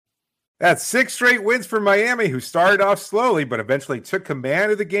That's 6 straight wins for Miami, who started off slowly but eventually took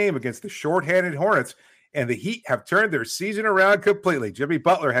command of the game against the shorthanded Hornets, and the Heat have turned their season around completely. Jimmy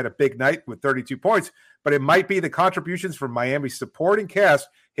Butler had a big night with 32 points, but it might be the contributions from Miami's supporting cast,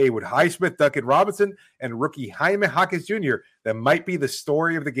 Haywood Highsmith, Duncan Robinson, and rookie Jaime Jaquez Jr., that might be the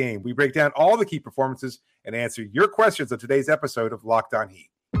story of the game. We break down all the key performances and answer your questions on today's episode of Locked On Heat.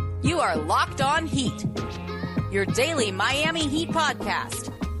 You are Locked On Heat, your daily Miami Heat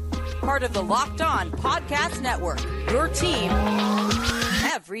podcast. Part of the Locked On Podcast Network, your team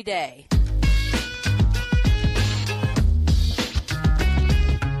every day.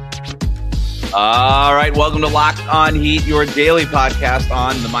 All right, welcome to Locked On Heat, your daily podcast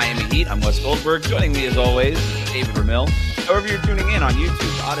on the Miami Heat. I'm Wes Goldberg. Joining me, as always, David Ramil. However you're tuning in on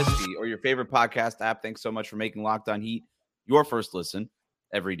YouTube, Odyssey, or your favorite podcast app, thanks so much for making Locked On Heat your first listen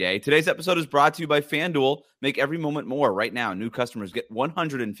every day. Today's episode is brought to you by FanDuel. Make every moment more. Right now, new customers get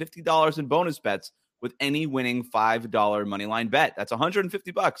 $150 in bonus bets with any winning $5 moneyline bet. That's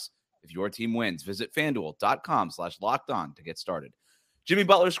 $150 if your team wins. Visit FanDuel.com/lockedon to get started. Jimmy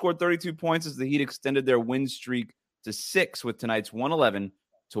Butler scored 32 points as the Heat extended their win streak to 6 with tonight's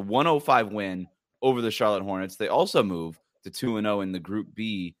 111-105 win over the Charlotte Hornets. They also move to 2-0 in the Group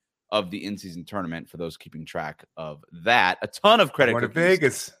B of the in-season tournament, for those keeping track of that. A ton of credit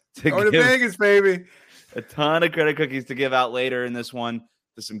cookies. Going to Vegas, baby. A ton of credit cookies to give out later in this one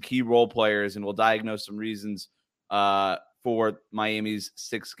to some key role players, and we'll diagnose some reasons for Miami's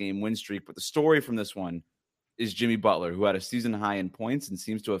 6-game win streak. But the story from this one is Jimmy Butler, who had a season high in points and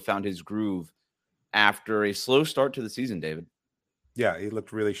seems to have found his groove after a slow start to the season, David. Yeah, he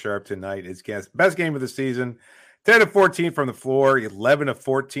looked really sharp tonight. His best game of the season. 10 of 14 from the floor, 11 of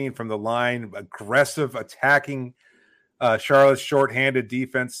 14 from the line. Aggressive, attacking Charlotte's shorthanded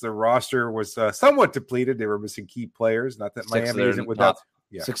defense. The roster was somewhat depleted. They were missing key players. Not that Miami isn't without.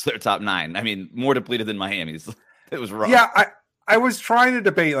 Six of their top 9. I mean, more depleted than Miami's. It was rough. Yeah, I was trying to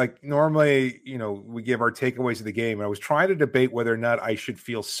debate, like normally, we give our takeaways of the game. And I was trying to debate whether or not I should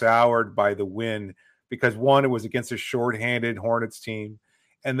feel soured by the win because, one, it was against a shorthanded Hornets team.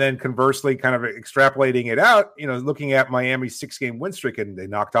 And then conversely, kind of extrapolating it out, looking at Miami's 6-game win streak, and they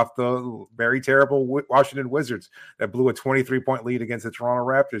knocked off the very terrible Washington Wizards that blew a 23-point lead against the Toronto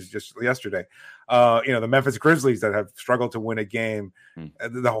Raptors just yesterday. The Memphis Grizzlies that have struggled to win a game,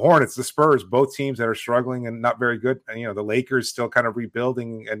 the Hornets, the Spurs, both teams that are struggling and not very good. And, the Lakers still kind of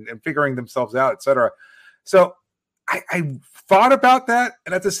rebuilding and figuring themselves out, et cetera. So I thought about that.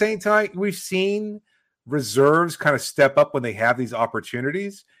 And at the same time, we've seen reserves kind of step up when they have these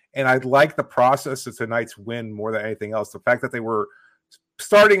opportunities. And I like the process of tonight's win more than anything else. The fact that they were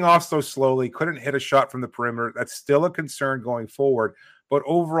starting off so slowly, couldn't hit a shot from the perimeter, that's still a concern going forward. But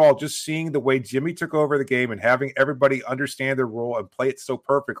overall, just seeing the way Jimmy took over the game and having everybody understand their role and play it so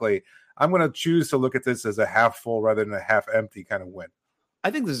perfectly, I'm going to choose to look at this as a half full rather than a half empty kind of win. I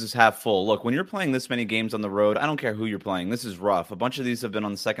think this is half full. Look, when you're playing this many games on the road, I don't care who you're playing. This is rough. A bunch of these have been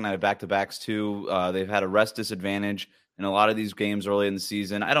on the second night of back-to-backs too. They've had a rest disadvantage in a lot of these games early in the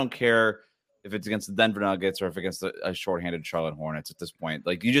season. I don't care if it's against the Denver Nuggets or if against a shorthanded Charlotte Hornets at this point.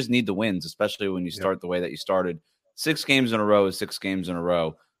 Like, you just need the wins, especially when you start the way that you started. 6 games in a row is 6 games in a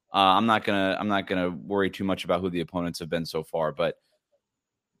row. I'm not gonna worry too much about who the opponents have been so far, but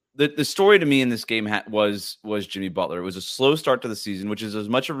The story to me in this game was Jimmy Butler. It was a slow start to the season, which is as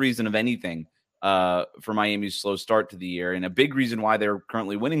much a reason of anything for Miami's slow start to the year. And a big reason why they're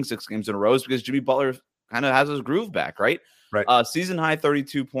currently winning 6 games in a row is because Jimmy Butler kind of has his groove back, right? Right. Season high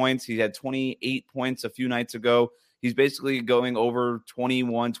 32 points. He had 28 points a few nights ago. He's basically going over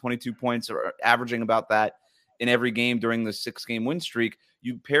 21, 22 points, or averaging about that in every game during the 6-game win streak.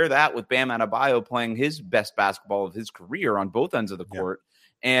 You pair that with Bam Adebayo playing his best basketball of his career on both ends of the court.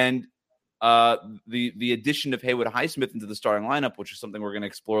 And the addition of Haywood Highsmith into the starting lineup, which is something we're going to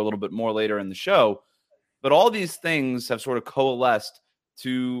explore a little bit more later in the show. But all these things have sort of coalesced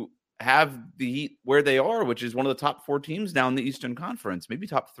to have the Heat where they are, which is one of the top 4 teams now in the Eastern Conference, maybe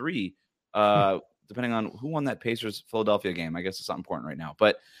top 3, depending on who won that Pacers-Philadelphia game. I guess it's not important right now.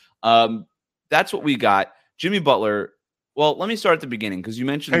 But that's what we got. Jimmy Butler. Well, let me start at the beginning because you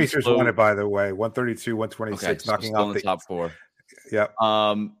mentioned Pacers won it, by the way, 132, 126, knocking off the top 4. Yeah.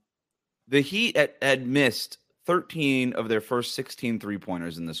 The Heat had missed 13 of their first 16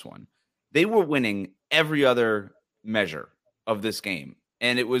 3-pointers in this one. They were winning every other measure of this game.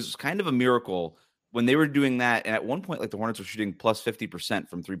 And it was kind of a miracle when they were doing that. And at one point, like, the Hornets were shooting plus 50%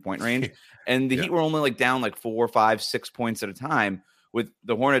 from 3-point range. And the Heat were only down 4, 5, 6 points at a time, with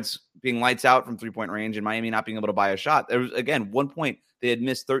the Hornets being lights out from 3-point range and Miami not being able to buy a shot. There was, again, one point they had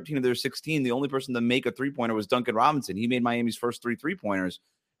missed 13 of their 16. The only person to make a 3-pointer was Duncan Robinson. He made Miami's first 3 3-pointers.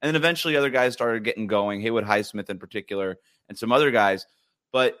 And then eventually other guys started getting going, Haywood Highsmith in particular, and some other guys.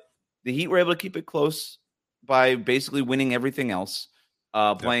 But the Heat were able to keep it close by basically winning everything else,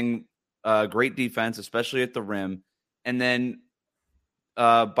 playing great defense, especially at the rim. And then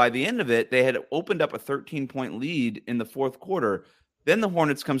by the end of it, they had opened up a 13-point lead in the fourth quarter. Then the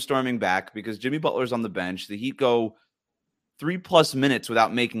Hornets come storming back because Jimmy Butler's on the bench. The Heat go 3+ minutes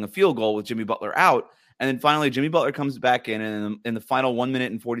without making a field goal with Jimmy Butler out. And then finally, Jimmy Butler comes back in the final 1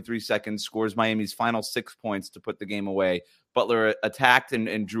 minute and 43 seconds, scores Miami's final 6 points to put the game away. Butler attacked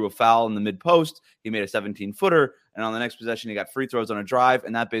and drew a foul in the mid-post. He made a 17-footer. And on the next possession, he got free throws on a drive,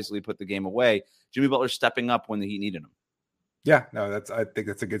 and that basically put the game away. Jimmy Butler stepping up when the Heat needed him. Yeah, no, I think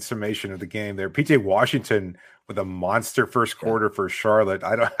that's a good summation of the game there. PJ Washington with a monster first quarter for Charlotte.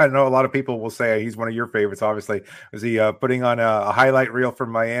 I know a lot of people will say he's one of your favorites. Obviously, was he putting on a highlight reel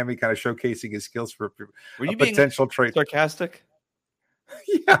from Miami, kind of showcasing his skills for a potential trade? Sarcastic?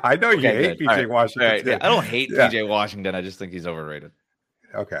 Yeah, I know you hate PJ Washington. Right. Yeah, I don't hate PJ Washington. I just think he's overrated.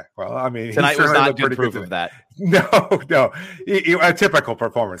 Okay. Well, I mean, tonight was not good proof of that. No. A typical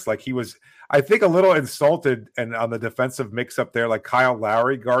performance. Like he was, I think, a little insulted and on the defensive mix up there, like Kyle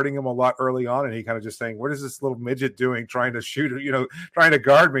Lowry guarding him a lot early on. And he kind of just saying, what is this little midget doing trying to shoot, trying to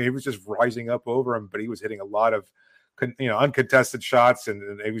guard me? He was just rising up over him, but he was hitting a lot of, uncontested shots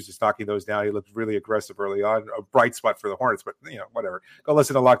and he was just knocking those down. He looked really aggressive early on. A bright spot for the Hornets, but whatever. Go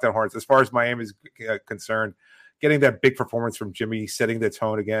listen to Lockdown Hornets. As far as Miami is concerned, getting that big performance from Jimmy, setting the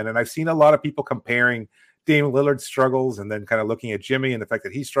tone again. And I've seen a lot of people comparing Dame Lillard's struggles and then kind of looking at Jimmy and the fact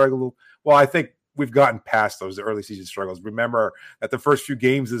that he struggled. Well, I think we've gotten past those early season struggles. Remember that the first few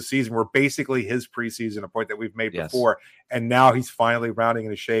games of the season were basically his preseason, a point that we've made before. And now he's finally rounding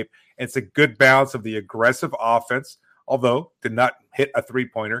into shape. And it's a good balance of the aggressive offense, although did not hit a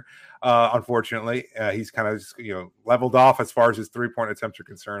three-pointer. Unfortunately, he's kind of just, leveled off as far as his three-point attempts are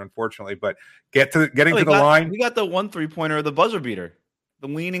concerned, unfortunately. But getting to the line. We got the one three-pointer, the buzzer beater, the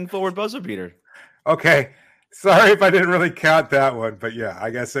leaning forward buzzer beater. Okay. Sorry if I didn't really count that one, but yeah,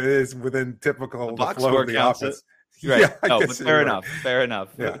 I guess it is within typical the flow of the offense. Right. Yeah, but fair enough. Fair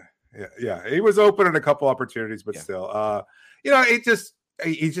enough. Yeah. He was open in a couple opportunities, but still,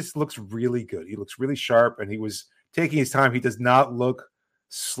 he just looks really good. He looks really sharp, and he was taking his time. He does not look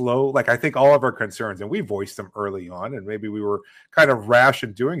slow. Like I think all of our concerns, and we voiced them early on, and maybe we were kind of rash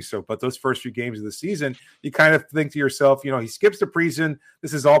in doing so, but those first few games of the season, you kind of think to yourself, he skips the preseason.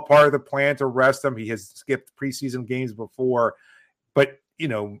 This is all part of the plan to rest him. He has skipped preseason games before, but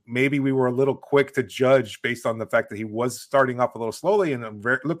maybe we were a little quick to judge based on the fact that he was starting off a little slowly and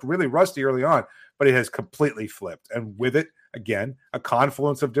looked really rusty early on, but it has completely flipped. And with it, again, a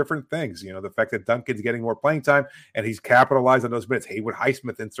confluence of different things. The fact that Duncan's getting more playing time and he's capitalized on those minutes. Haywood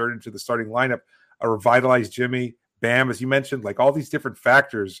Highsmith inserted into the starting lineup, a revitalized Jimmy, Bam, as you mentioned, like all these different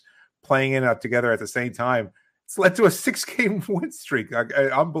factors playing in together at the same time. It's led to a 6-game win streak.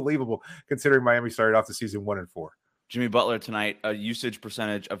 Unbelievable, considering Miami started off the season 1-4. Jimmy Butler tonight, a usage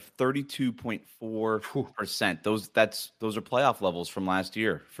percentage of 32.4%. Those are playoff levels from last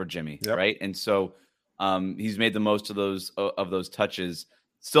year for Jimmy, right? And so he's made the most of those touches.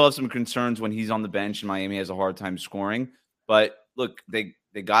 Still have some concerns when he's on the bench and Miami has a hard time scoring. But look, they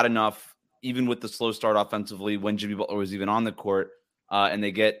got enough, even with the slow start offensively, when Jimmy Butler was even on the court, and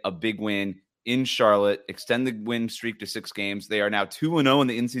they get a big win in Charlotte, extend the win streak to 6 games. They are now 2-0 in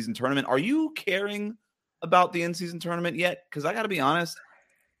the in-season tournament. Are you caring about the in-season tournament yet? Because I got to be honest,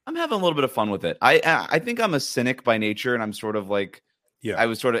 I'm having a little bit of fun with it. I think I'm a cynic by nature, and I'm sort of like, I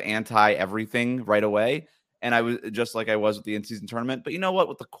was sort of anti everything right away, and I was just like I was with the in-season tournament. But you know what?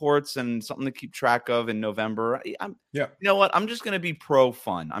 With the courts and something to keep track of in November, you know what? I'm just going to be pro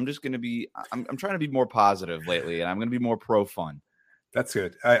fun. I'm just going to be. I'm trying to be more positive lately, and I'm going to be more pro fun. That's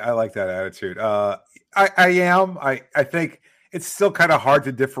good. I like that attitude. I am. I think it's still kind of hard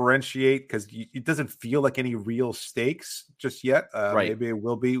to differentiate because it doesn't feel like any real stakes just yet. Right. Maybe it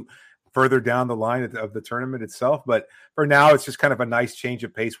will be further down the line of the tournament itself. But for now, it's just kind of a nice change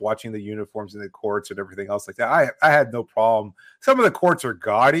of pace watching the uniforms and the courts and everything else like that. I had no problem. Some of the courts are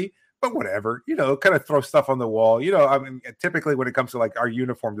gaudy, but whatever, kind of throw stuff on the wall. I mean, typically when it comes to like our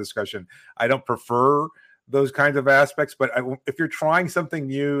uniform discussion, I don't prefer those kinds of aspects, but if you're trying something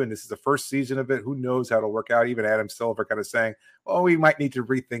new and this is the first season of it, who knows how it'll work out. Even Adam Silver kind of saying, we might need to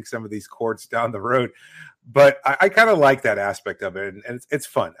rethink some of these courts down the road. But I kind of like that aspect of it, and it's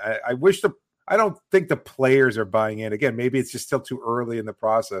fun. I don't think the players are buying in. Again, maybe it's just still too early in the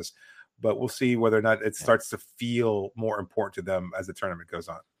process, but we'll see whether or not it starts to feel more important to them as the tournament goes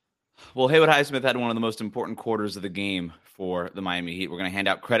on. Well, Haywood Highsmith had one of the most important quarters of the game for the Miami Heat. We're going to hand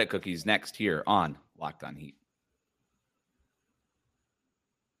out credit cookies next here on Locked On Heat.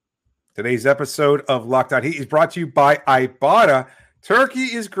 Today's episode of Locked On Heat is brought to you by Ibotta. Turkey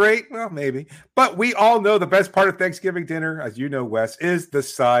is great. Well, maybe. But we all know the best part of Thanksgiving dinner, as you know, Wes, is the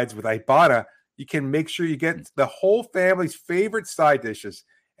sides. With Ibotta, you can make sure you get the whole family's favorite side dishes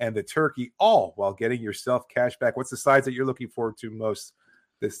and the turkey, all while getting yourself cash back. What's the sides that you're looking forward to most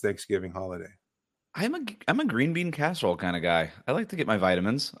this Thanksgiving holiday? I'm a green bean casserole kind of guy. I like to get my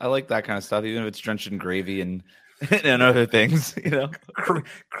vitamins. I like that kind of stuff, even if it's drenched in gravy and other things,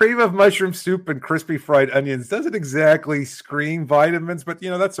 Cream of mushroom soup and crispy fried onions doesn't exactly scream vitamins, but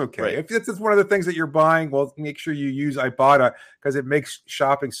that's okay. Right. If it's one of the things that you're buying, well, make sure you use Ibotta because it makes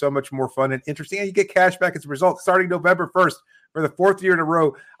shopping so much more fun and interesting, and you get cash back as a result. Starting November 1st, for the 4th year in a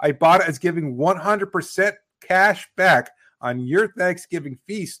row, Ibotta is giving 100% cash back on your Thanksgiving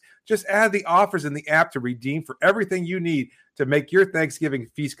feast. Just add the offers in the app to redeem for everything you need to make your Thanksgiving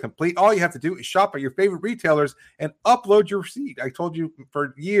feast complete. All you have to do is shop at your favorite retailers and upload your receipt. I told you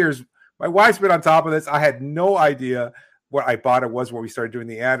for years, my wife's been on top of this. I had no idea what Ibotta was when we started doing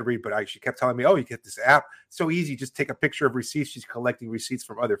the ad read, but she kept telling me, oh, you get this app. So easy. Just take a picture of receipts. She's collecting receipts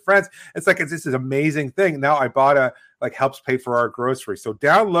from other friends. It's like, this is an amazing thing. Now Ibotta helps pay for our groceries. So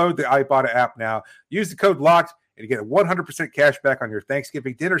download the Ibotta app now. Use the code LOCKED. And you get a 100% cash back on your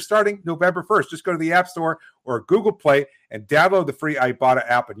Thanksgiving dinner starting November 1st. Just go to the App Store or Google Play and download the free Ibotta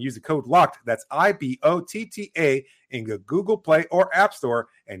app and use the code LOCKED. That's IBOTTA in the Google Play or App Store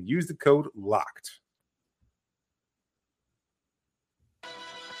and use the code LOCKED.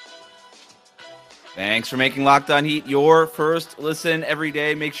 Thanks for making Locked On Heat your first listen every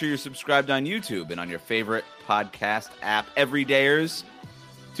day. Make sure you're subscribed on YouTube and on your favorite podcast app. Everydayers.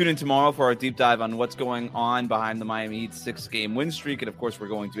 Tune in tomorrow for our deep dive on what's going on behind the Miami Heat's 6-game win streak. And, of course, we're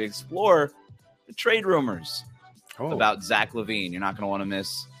going to explore the trade rumors about Zach LaVine. You're not going to want to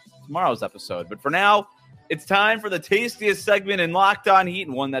miss tomorrow's episode. But for now, it's time for the tastiest segment in Locked On Heat,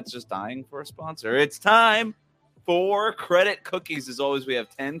 and one that's just dying for a sponsor. It's time for Credit Cookies. As always, we have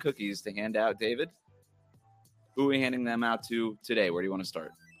 10 cookies to hand out. David, who are we handing them out to today? Where do you want to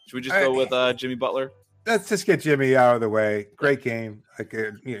start? Should we just go with Jimmy Butler? Let's just get Jimmy out of the way. Great game,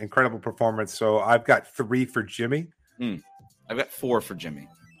 incredible performance. So I've got 3 for Jimmy. I've got 4 for Jimmy.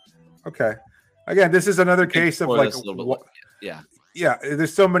 Okay. Again, this is another case of yeah.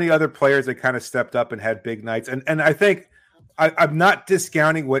 There's so many other players that kind of stepped up and had big nights, and I think I'm not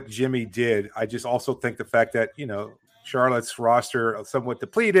discounting what Jimmy did. I just also think the fact that Charlotte's roster is somewhat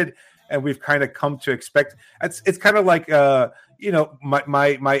depleted, and we've kind of come to expect. It's kind of like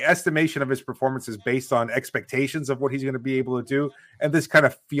my estimation of his performance is based on expectations of what he's going to be able to do, and this kind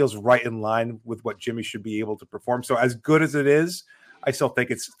of feels right in line with what Jimmy should be able to perform. So as good as it is, I still think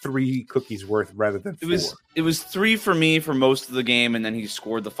it's 3 cookies worth rather than 4. It was 3 for me for most of the game, and then he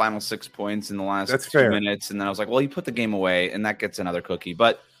scored the final 6 points in the last 2 minutes, and then I was like, well, he put the game away, and that gets another cookie.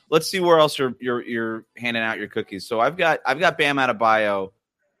 But let's see where else you're handing out your cookies. So I've got Bam Adebayo.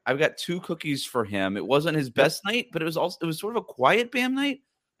 I've got 2 cookies for him. It wasn't his best night, but it was sort of a quiet Bam night.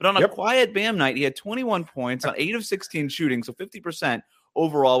 But on a quiet Bam night, he had 21 points on 8 of 16 shooting, so 50%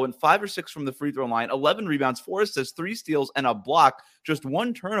 overall, went 5 or 6 from the free throw line, 11 rebounds, 4 assists, 3 steals, and a block, just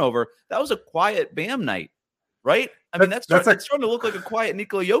 1 turnover. That was a quiet Bam night, right? I mean, that's starting to look like a quiet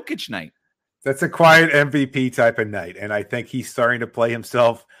Nikola Jokic night. That's a quiet MVP type of night, and I think he's starting to play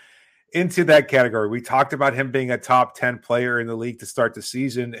himself into that category. We talked about him being a top 10 player in the league to start the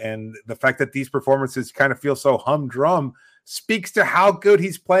season, and the fact that these performances kind of feel so humdrum speaks to how good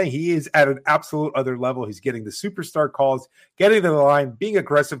he's playing. He is at an absolute other level. He's getting the superstar calls, getting to the line, being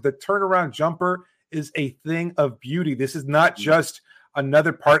aggressive. The turnaround jumper is a thing of beauty. This is not just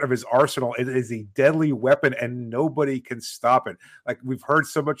another part of his arsenal. It is a deadly weapon, and nobody can stop it. Like we've heard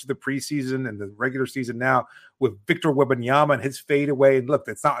so much of the preseason and the regular season now with Victor Wembanyama and his fadeaway. And look,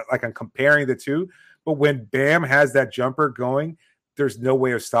 it's not like I'm comparing the two, but when Bam has that jumper going, there's no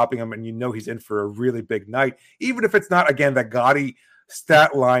way of stopping him, and he's in for a really big night, even if it's not, again, that gaudy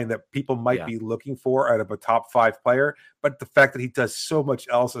stat line that people might be looking for out of a top 5 player. But the fact that he does so much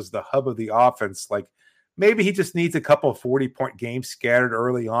else as the hub of the offense, like maybe he just needs a couple of 40-point games scattered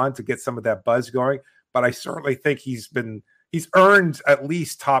early on to get some of that buzz going. But I certainly think he's earned at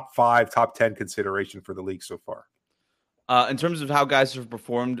least top 5, top 10 consideration for the league so far. In terms of how guys have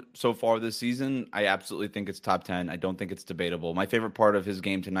performed so far this season, I absolutely think it's top 10. I don't think it's debatable. My favorite part of his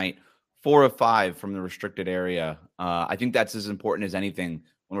game tonight, 4 of 5 from the restricted area. I think that's as important as anything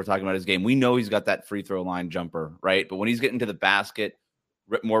when we're talking about his game. We know he's got that free throw line jumper, right? But when he's getting to the basket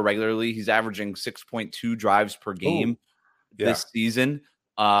more regularly, he's averaging 6.2 drives per game this season,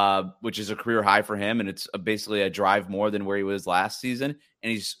 which is a career high for him. And it's basically a drive more than where he was last season.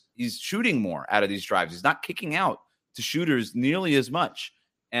 And he's shooting more out of these drives. He's not kicking out to shooters nearly as much.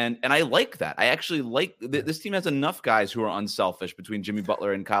 And I like that. I actually like this team has enough guys who are unselfish between Jimmy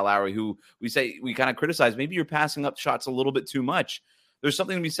Butler and Kyle Lowry, who we kind of criticize. Maybe you're passing up shots a little bit too much. There's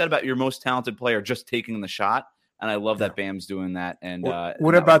something to be said about your most talented player just taking the shot. And I love that Bam's doing that. And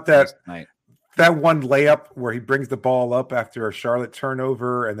what about that one layup where he brings the ball up after a Charlotte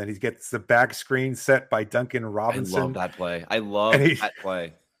turnover and then he gets the back screen set by Duncan Robinson? I love that play. I love that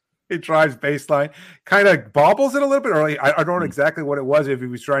play. He drives baseline, kind of bobbles it a little bit early. I don't know exactly what it was, if he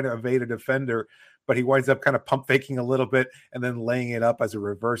was trying to evade a defender, but he winds up kind of pump faking a little bit and then laying it up as a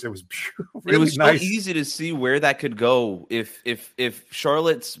reverse. It was really it was nice. So easy to see where that could go if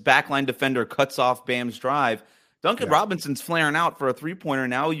Charlotte's backline defender cuts off Bam's drive. Duncan Robinson's flaring out for a three-pointer.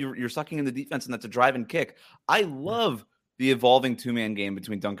 Now you're sucking in the defense, and that's a drive and kick. I love the evolving two-man game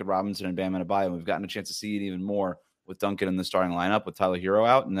between Duncan Robinson and Bam Adebayo, and we've gotten a chance to see it even more with Duncan in the starting lineup with Tyler Hero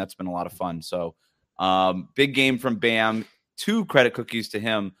out, and that's been a lot of fun. So big game from Bam. 2 credit cookies to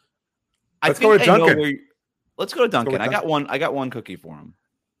him. Let's go to Duncan. Let's go to Duncan. I got one cookie for him.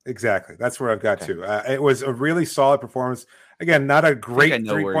 Exactly. That's where I've got to. It was a really solid performance. Again, not a great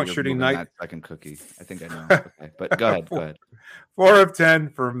 3-point shooting night. That second cookie. I think I know. Okay, but go ahead. 4 of 10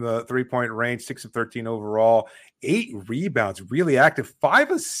 from the 3-point range, 6 of 13 overall, 8 rebounds, really active,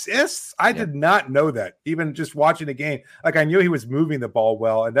 5 assists. I did not know that, even just watching the game. Like, I knew he was moving the ball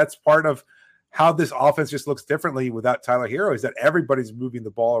well, and that's part of how this offense just looks differently without Tyler Hero, is that everybody's moving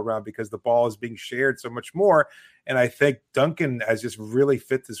the ball around because the ball is being shared so much more. And I think Duncan has just really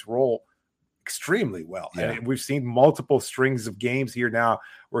fit this role extremely well. Yeah. And we've seen multiple strings of games here now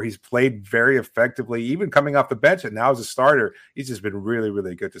where he's played very effectively, even coming off the bench, and now as a starter, he's just been really,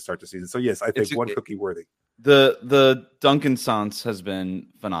 really good to start the season. So yes, I think cookie worthy. The Duncan Sans has been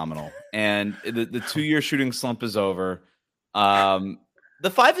phenomenal, and the 2-year shooting slump is over. The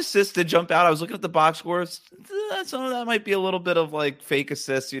 5 assists did jump out. I was looking at the box scores. Some of that might be a little bit of like fake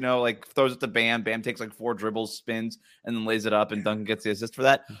assists, like throws it to Bam. Bam takes like 4 dribbles, spins, and then lays it up, and Duncan gets the assist for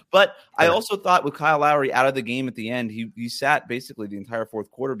that. But I also thought with Kyle Lowry out of the game at the end, he sat basically the entire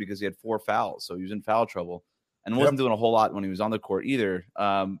fourth quarter because he had 4 fouls. So he was in foul trouble and wasn't doing a whole lot when he was on the court either.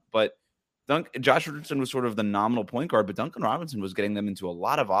 But Josh Richardson was sort of the nominal point guard, but Duncan Robinson was getting them into a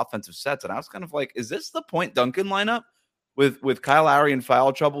lot of offensive sets. And I was kind of like, is this the point Duncan lineup? With Kyle Lowry in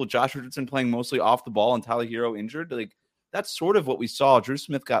foul trouble, Josh Richardson playing mostly off the ball and Tyler Hero injured, like that's sort of what we saw. Drew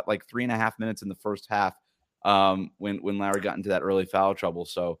Smith got like 3.5 minutes in the first half when Lowry got into that early foul trouble.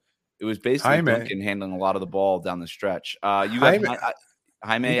 So it was basically Duncan handling a lot of the ball down the stretch. You got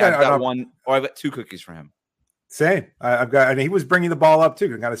Jaime. I've got one, or I've got 2 cookies for him. Same. I've got, and he was bringing the ball up too.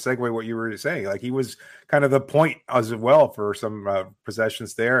 To kind of segue what you were saying, like he was kind of the point as well for some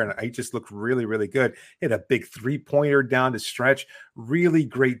possessions there, and he just looked really, really good. Hit a big 3-pointer down the stretch. Really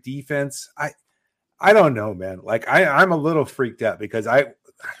great defense. I don't know, man. Like I'm a little freaked out because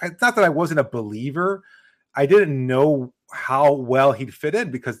it's not that I wasn't a believer. I didn't know how well he'd fit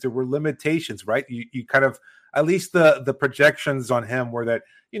in because there were limitations, right? You kind of, at least the projections on him were that,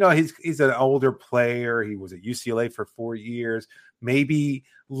 he's an older player. He was at UCLA for 4 years, maybe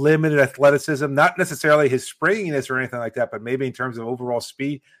limited athleticism, not necessarily his springiness or anything like that, but maybe in terms of overall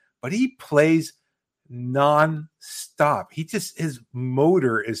speed. But he plays nonstop. His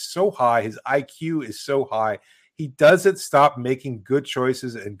motor is so high. His IQ is so high. He doesn't stop making good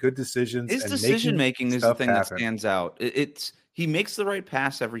choices and good decisions. His decision-making is the thing that stands out. He makes the right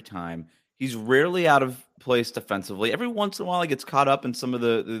pass every time. He's rarely out of place defensively. Every once in a while, he gets caught up in some of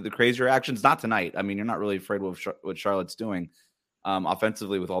the crazier actions. Not tonight. I mean, you're not really afraid of what Charlotte's doing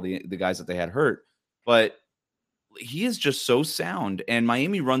offensively with all the guys that they had hurt. But he is just so sound. And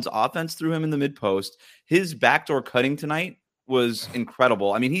Miami runs offense through him in the mid-post. His backdoor cutting tonight was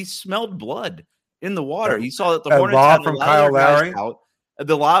incredible. I mean, he smelled blood in the water. He saw that the Hornets had from Kyle Lowry out.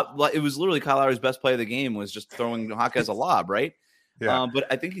 The lob, it was literally Kyle Lowry's best play of the game was just throwing Haka as a lob, right? Yeah. But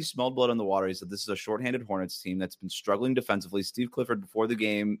I think he smelled blood in the water. He said this is a shorthanded Hornets team that's been struggling defensively. Steve Clifford, before the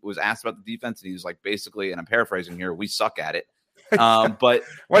game, was asked about the defense, and he was like, basically, and I'm paraphrasing here, we suck at it. But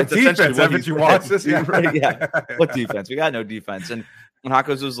what defense? Haven't you watched this? Yeah. Right, yeah. What defense? We got no defense. And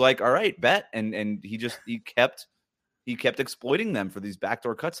Hakos was like, all right, bet. And he kept exploiting them for these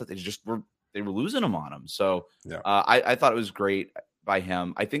backdoor cuts that they were losing them on him. So I thought it was great by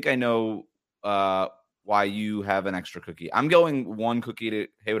him. I think I know why you have an extra cookie. I'm going 1 cookie to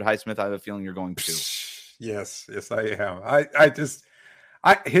Haywood Highsmith. I have a feeling you're going 2. Yes, I am.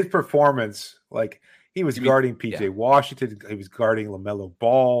 His performance, like he was guarding PJ Washington, he was guarding LaMelo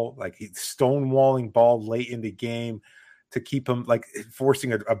Ball, like he's stonewalling Ball late in the game to keep him like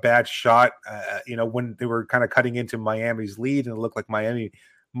forcing a bad shot. When they were kind of cutting into Miami's lead, and it looked like Miami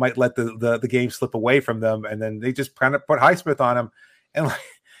might let the game slip away from them, and then they just kind of put Highsmith on him, and like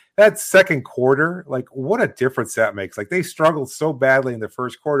that second quarter, like what a difference that makes. Like they struggled so badly in the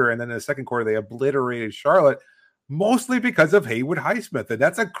first quarter, and then in the second quarter they obliterated Charlotte, mostly because of Haywood Highsmith. And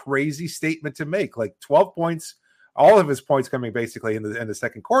that's a crazy statement to make. Like 12 points, all of his points coming basically in the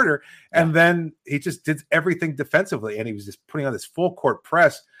second quarter. And then he just did everything defensively, and he was just putting on this full court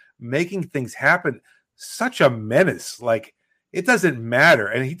press, making things happen. Such a menace. Like it doesn't matter.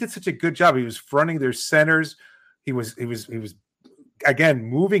 And he did such a good job. He was fronting their centers. He was again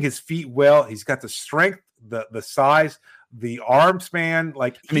moving his feet well. He's got the strength, the size, the arm span.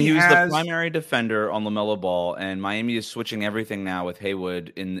 Like he was the primary defender on LaMelo Ball, and Miami is switching everything now with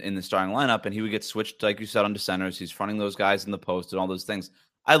Haywood in the starting lineup, and he would get switched, like you said, onto centers. He's fronting those guys in the post and all those things.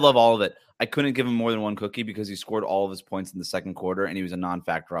 I love all of it. I couldn't give him more than one cookie because he scored all of his points in the second quarter, and he was a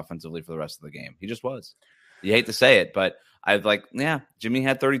non-factor offensively for the rest of the game. He just was. You hate to say it, but Jimmy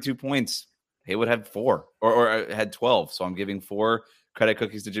had 32 points. Haywood had 4 or had 12. So I'm giving 4 credit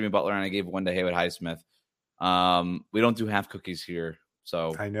cookies to Jimmy Butler, and I gave 1 to Haywood Highsmith. We don't do half cookies here.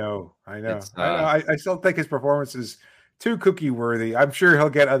 So I know. I still think his performance is too cookie worthy. I'm sure he'll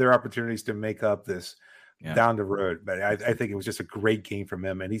get other opportunities to make up this down the road. But I think it was just a great game from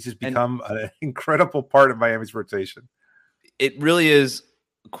him, and he's just become an incredible part of Miami's rotation. It really is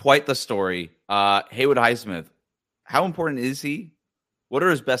quite the story. Haywood Highsmith, how important is he? What are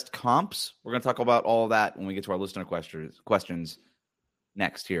his best comps? We're going to talk about all of that when we get to our listener questions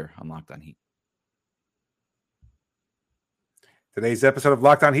next here on Locked On Heat. Today's episode of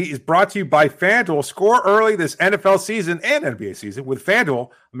Locked On Heat is brought to you by FanDuel. Score early this NFL season and NBA season with FanDuel,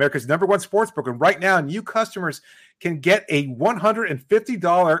 America's #1 sportsbook. And right now, new customers can get a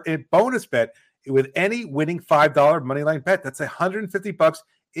 $150 in bonus bet with any winning $5 moneyline bet. That's $150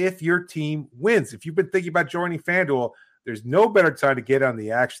 if your team wins. If you've been thinking about joining FanDuel, there's no better time to get on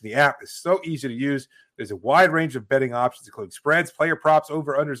the action. The app is so easy to use. There's a wide range of betting options, including spreads, player props,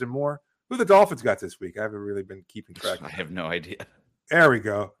 over-unders, and more. Who the Dolphins got this week? I haven't really been keeping track. I have no idea. There we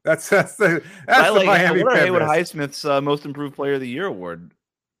go. That's the Miami. What are Haywood Highsmith's most improved player of the year award?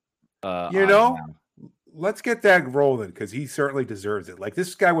 Let's get that rolling because he certainly deserves it. Like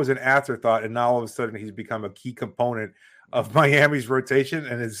this guy was an afterthought, and now all of a sudden he's become a key component of Miami's rotation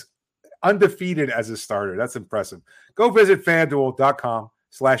and is undefeated as a starter. That's impressive. Go visit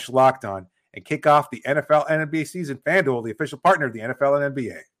FanDuel.com/lockedon and kick off the NFL and NBA season. FanDuel, the official partner of the NFL and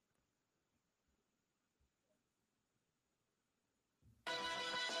NBA.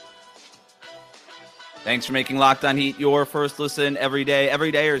 Thanks for making Locked On Heat your first listen every day.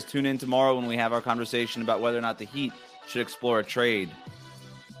 Every dayers, tune in tomorrow when we have our conversation about whether or not the Heat should explore a trade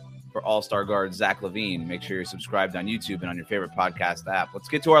for all-star guard Zach LaVine. Make sure you're subscribed on YouTube and on your favorite podcast app. Let's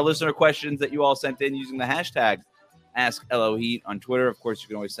get to our listener questions that you all sent in using the hashtag AskLOHeat on Twitter. Of course, you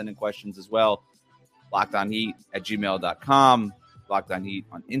can always send in questions as well. LockedOnHeat@gmail.com. Locked On Heat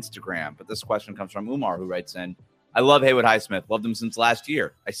on Instagram. But this question comes from Umar, who writes in, I love Haywood Highsmith. Loved him since last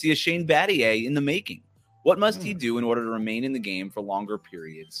year. I see a Shane Battier in the making. What must he do in order to remain in the game for longer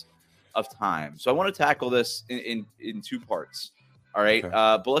periods of time? So I want to tackle this in 2 parts. All right. Okay.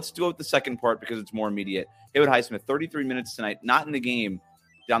 But let's do it with the second part because it's more immediate. Haywood Highsmith, 33 minutes tonight, not in the game,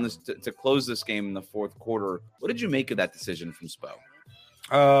 down this to close this game in the fourth quarter. What did you make of that decision from Spo?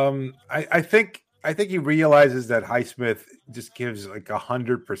 I think he realizes that Highsmith just gives like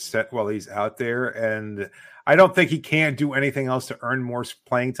 100% while he's out there, and I don't think he can do anything else to earn more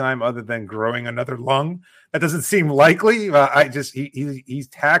playing time other than growing another lung. That doesn't seem likely. He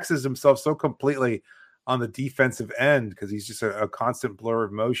taxes himself so completely on the defensive end because he's just a constant blur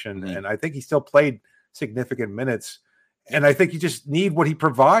of motion. Mm-hmm. And I think he still played significant minutes. And I think you just need what he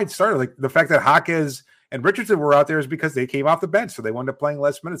provides. Like the fact that Jaquez and Richardson were out there is because they came off the bench. So they wound up playing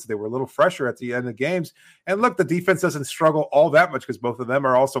less minutes. They were a little fresher at the end of games. And look, the defense doesn't struggle all that much because both of them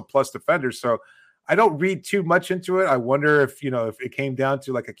are also plus defenders. So I don't read too much into it. I wonder if it came down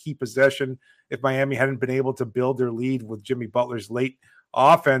to like a key possession, if Miami hadn't been able to build their lead with Jimmy Butler's late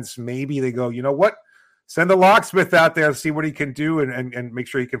offense, maybe they go, you know what? Send the locksmith out there, see what he can do, and make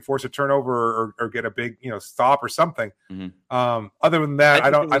sure he can force a turnover or get a big stop or something. Mm-hmm. Other than that,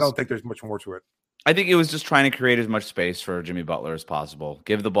 I don't think there's much more to it. I think it was just trying to create as much space for Jimmy Butler as possible.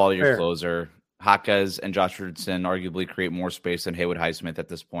 Give the ball to your closer. Jaquez and Josh Richardson arguably create more space than Haywood Highsmith at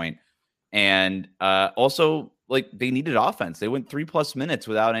this point. And also, like, they needed offense. They went 3+ minutes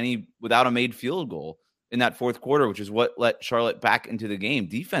without a made field goal in that fourth quarter, which is what let Charlotte back into the game.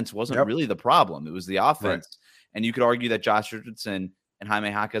 Defense wasn't really the problem. It was the offense. Right. And you could argue that Josh Richardson and Jaime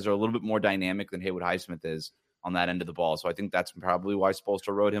Jaquez are a little bit more dynamic than Haywood Highsmith is on that end of the ball. So I think that's probably why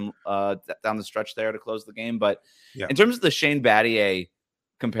Spoelstra rode him down the stretch there to close the game. But in terms of the Shane Battier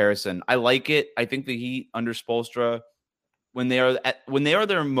comparison, I like it. I think the Heat under Spoelstra when they are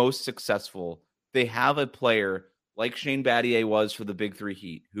their most successful, they have a player like Shane Battier was for the Big Three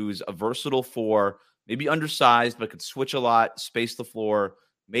Heat, who's a versatile four, maybe undersized, but could switch a lot, space the floor,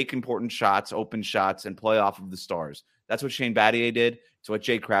 make important shots, open shots, and play off of the stars. That's what Shane Battier did. It's what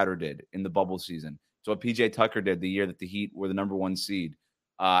Jay Crowder did in the bubble season. It's what PJ Tucker did the year that the Heat were the number 1 seed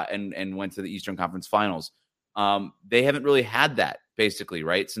and went to the Eastern Conference Finals. They haven't really had that, basically,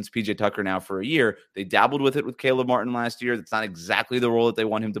 right? Since PJ Tucker now for a year. They dabbled with it with Caleb Martin last year. That's not exactly the role that they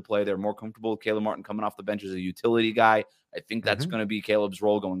want him to play. They're more comfortable with Caleb Martin coming off the bench as a utility guy. I think that's going to be Caleb's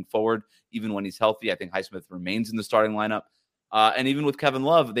role going forward. Even when he's healthy, I think Highsmith remains in the starting lineup. And even with Kevin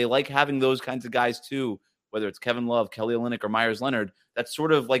Love, they like having those kinds of guys too, whether it's Kevin Love, Kelly Olynyk, or Myers Leonard. That's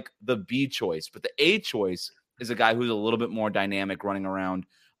sort of like the B choice. But the A choice is a guy who's a little bit more dynamic, running around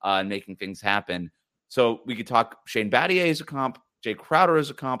and making things happen. So we could talk Shane Battier as a comp, Jay Crowder as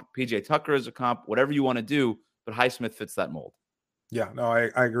a comp, PJ Tucker as a comp, whatever you want to do, but Highsmith fits that mold. Yeah, no, I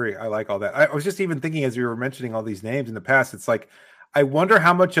agree. I like all that. I was just even thinking as you were mentioning all these names in the past, it's like, I wonder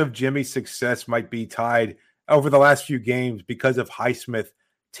how much of Jimmy's success might be tied over the last few games because of Highsmith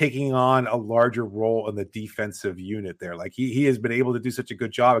taking on a larger role in the defensive unit there. Like he has been able to do such a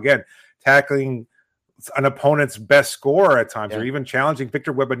good job, again, tackling an opponent's best scorer at times, or even challenging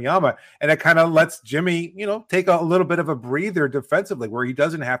Victor Wembanyama. And it kind of lets Jimmy, take a little bit of a breather defensively where he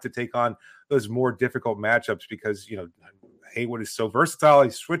doesn't have to take on those more difficult matchups because, Haywood is so versatile.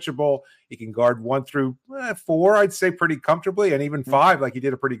 He's switchable. He can guard 1 through 4, I'd say, pretty comfortably, and even 5, like he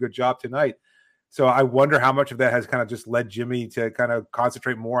did a pretty good job tonight. So I wonder how much of that has kind of just led Jimmy to kind of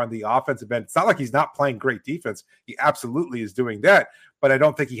concentrate more on the offensive end. It's not like he's not playing great defense. He absolutely is doing that, but I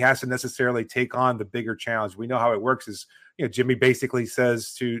don't think he has to necessarily take on the bigger challenge. We know how it works is, Jimmy basically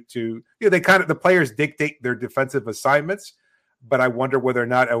says the players dictate their defensive assignments, but I wonder whether or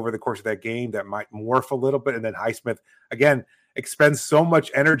not over the course of that game that might morph a little bit. And then Highsmith, again, expends so much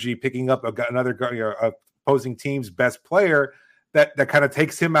energy picking up another opposing team's best player that kind of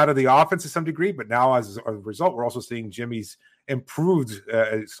takes him out of the offense to some degree. But now as a result, we're also seeing Jimmy's improved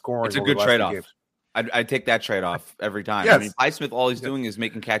scoring. It's a good trade-off. I'd take that trade-off every time. Yes. I mean, Highsmith, all he's doing is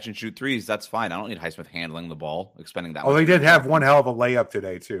making catch-and-shoot threes. That's fine. I don't need Highsmith handling the ball, expending that. He did have one hell of a layup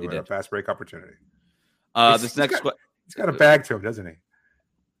today, too, a fast break opportunity. He's got a bag to him, doesn't he?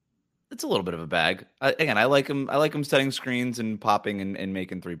 It's a little bit of a bag. Again, I like him. I like him setting screens and popping and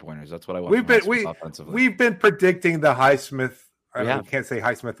making 3-pointers. That's what I want. We've been predicting the Highsmith. I can't say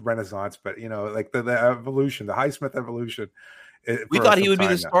Highsmith Renaissance, but like the evolution, the Highsmith evolution. We thought he would be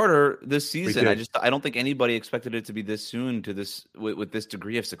the starter this season. I don't think anybody expected it to be this soon to this with this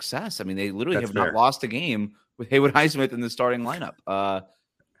degree of success. I mean, they literally have not lost a game with Haywood Highsmith in the starting lineup. I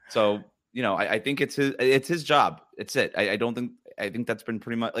think it's his job. It's it. I think that's been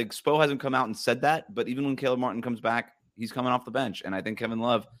pretty much like Spo hasn't come out and said that, but even when Caleb Martin comes back, he's coming off the bench. And I think Kevin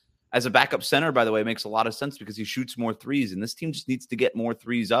Love as a backup center, by the way, makes a lot of sense because he shoots more threes and this team just needs to get more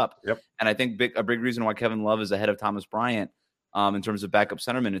threes up. Yep. And I think a big reason why Kevin Love is ahead of Thomas Bryant in terms of backup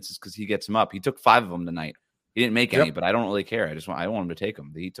center minutes is because he gets them up. He took 5 of them tonight. He didn't make any, but I don't really care. I want him to take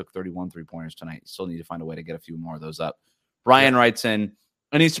them. He took 31 3-pointers tonight. Still need to find a way to get a few more of those up. Brian writes in,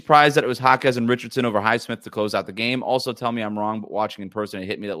 and he's surprised that it was Jaquez and Richardson over Highsmith to close out the game. Also, tell me I'm wrong, but watching in person, it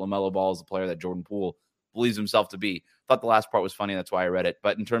hit me that LaMelo Ball is the player that Jordan Poole believes himself to be. Thought the last part was funny. That's why I read it.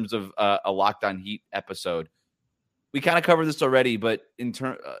 But in terms of a Locked On Heat episode, we kind of covered this already, but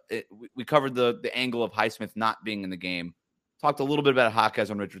we covered the angle of Highsmith not being in the game. Talked a little bit about Jaquez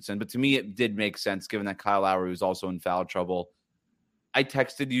and Richardson, but to me, it did make sense given that Kyle Lowry was also in foul trouble. I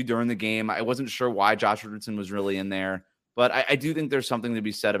texted you during the game. I wasn't sure why Josh Richardson was really in there. But I do think there's something to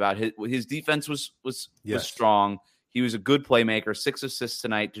be said about his defense was strong. He was a good playmaker, 6 assists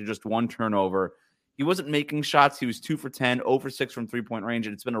tonight to just 1 turnover. He wasn't making shots. He was 2 for 10, 0 for 6 from 3-point range.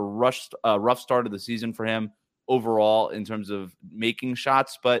 And it's been a rough start of the season for him overall in terms of making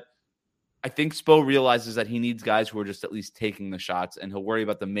shots. But I think Spo realizes that he needs guys who are just at least taking the shots, and he'll worry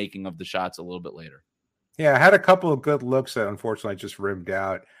about the making of the shots a little bit later. Yeah, I had a couple of good looks that unfortunately just rimmed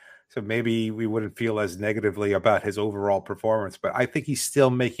out. So maybe we wouldn't feel as negatively about his overall performance, but I think he's still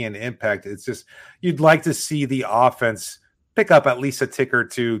making an impact. It's just, you'd like to see the offense pick up at least a tick or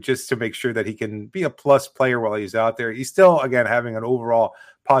two just to make sure that he can be a plus player while he's out there. He's still, again, having an overall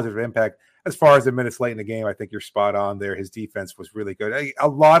positive impact. As far as the minutes late in the game, I think you're spot on there. His defense was really good. A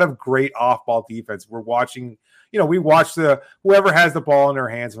lot of great off-ball defense. We're watching, we watch whoever has the ball in their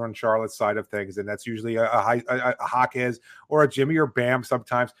hands on Charlotte's side of things, and that's usually a Jaquez or a Jimmy or Bam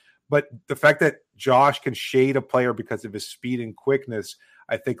sometimes. But the fact that Josh can shade a player because of his speed and quickness,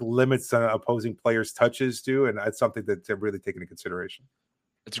 I think limits opposing players' touches too, and that's something to really take into consideration.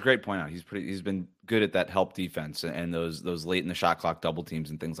 It's a great point out. He's been good at that help defense and those late in the shot clock double teams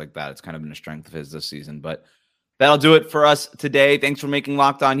and things like that. It's kind of been a strength of his this season. But that'll do it for us today. Thanks for making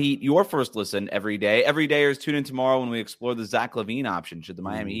Locked On Heat your first listen every day. Every dayers, tune in tomorrow when we explore the Zach LaVine option. Should the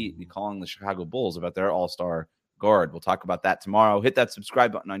Miami Heat be calling the Chicago Bulls about their all-star guard? We'll talk about that tomorrow. Hit that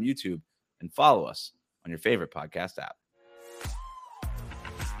subscribe button on YouTube and follow us on your favorite podcast app.